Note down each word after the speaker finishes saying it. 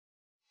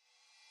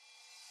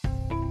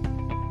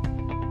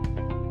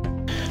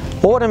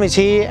Autumn is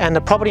here and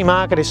the property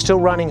market is still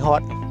running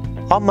hot.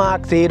 I'm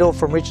Mark Theodore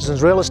from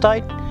Richardson's Real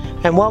Estate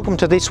and welcome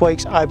to this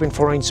week's Open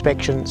for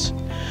Inspections.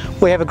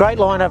 We have a great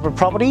lineup of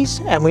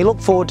properties and we look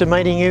forward to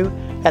meeting you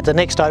at the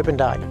next open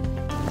day.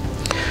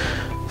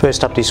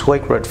 First up this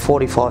week we're at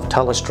 45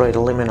 Tulla Street,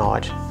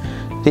 Limonite.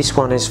 This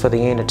one is for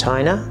the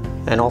entertainer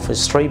and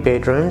offers 3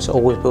 bedrooms,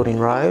 all with built-in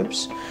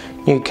robes,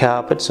 new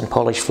carpets and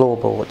polished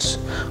floorboards,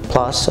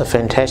 plus a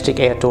fantastic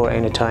outdoor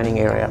entertaining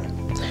area.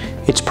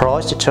 It's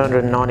priced at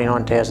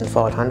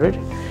 $299,500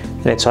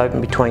 and it's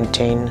open between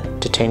 10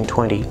 to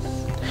 10:20.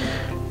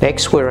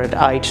 Next we're at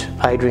 8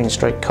 Adrian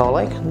Street,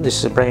 Colac. This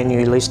is a brand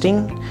new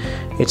listing.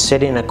 It's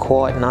set in a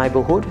quiet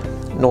neighbourhood,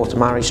 North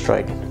Murray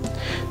Street.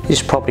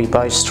 This property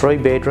boasts 3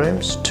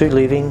 bedrooms, 2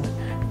 living,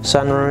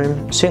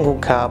 sunroom, single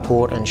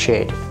carport and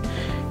shed.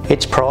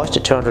 It's priced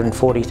at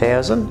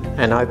 $240,000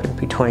 and open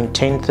between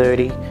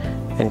 10:30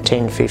 and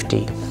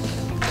 10:50.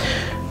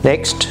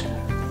 Next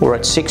we're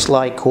at 6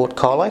 Lake Court,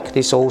 Colac.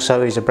 This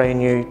also is a brand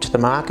new to the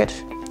market.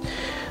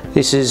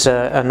 This is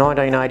a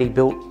 1980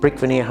 built brick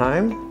veneer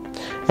home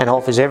and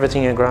offers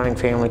everything a growing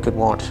family could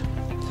want.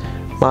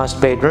 Master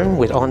bedroom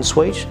with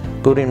ensuite,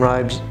 built-in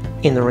robes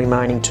in the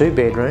remaining 2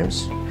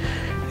 bedrooms.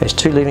 There's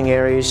 2 living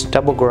areas,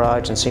 double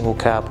garage and single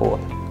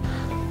carport.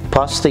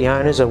 Plus the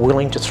owners are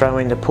willing to throw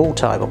in the pool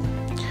table.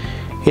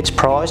 It's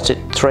priced at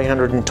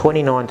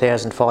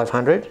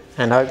 $329,500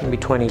 and open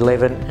between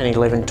 11 and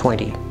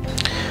 11:20.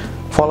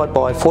 Followed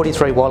by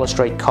 43 Waller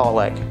Street,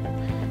 Colac.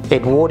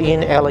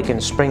 Edwardian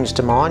elegance springs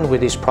to mind with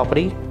this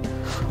property.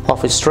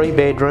 Offers 3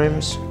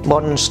 bedrooms,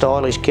 modern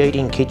stylish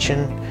Keating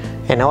kitchen,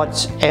 and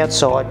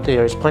outside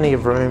there is plenty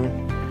of room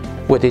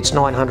with its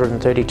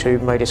 932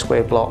 metre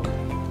square block.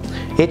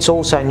 It's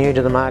also new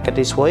to the market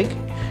this week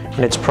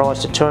and it's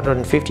priced at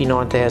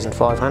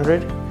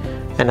 $259,500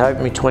 and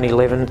open between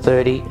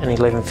 11:30 and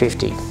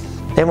 11:50.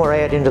 Then we're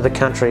out into the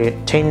country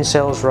at 10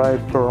 Sells Road,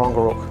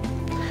 Barongarook.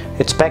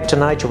 It's back to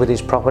nature with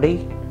this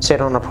property, set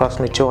on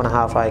approximately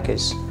 2.5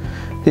 acres.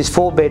 This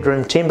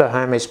 4-bedroom timber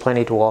home has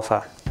plenty to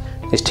offer.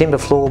 There's timber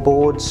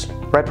floorboards,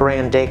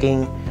 wraparound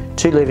decking,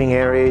 2 living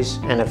areas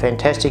and a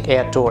fantastic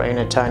outdoor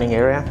entertaining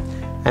area,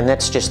 and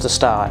that's just the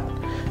start.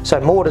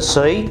 So more to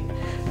see,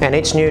 and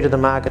it's new to the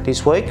market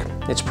this week.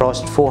 It's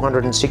priced at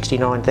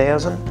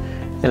 $469,000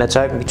 and it's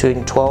open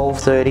between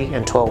 12:30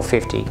 and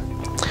 12:50.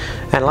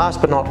 And last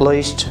but not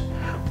least,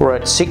 we're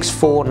at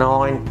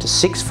 649 to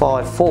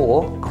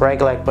 654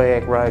 Craiglac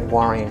Road,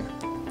 Warrion.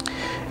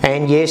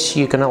 And yes,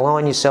 you can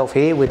align yourself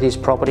here with this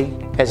property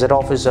as it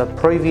offers a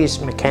previous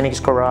mechanics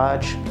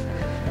garage.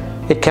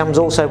 It comes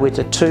also with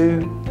a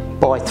 2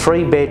 by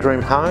 3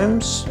 bedroom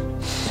homes.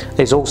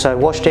 There's also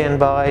washdown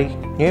bay,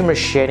 numerous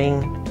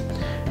shedding,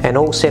 and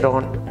all set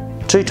on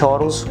 2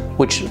 titles,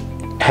 which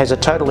has a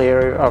total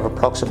area of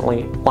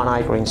approximately 1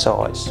 acre in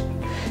size.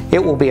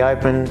 It will be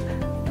open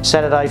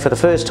Saturday for the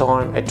first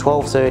time at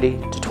 12:30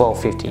 to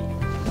 12:50.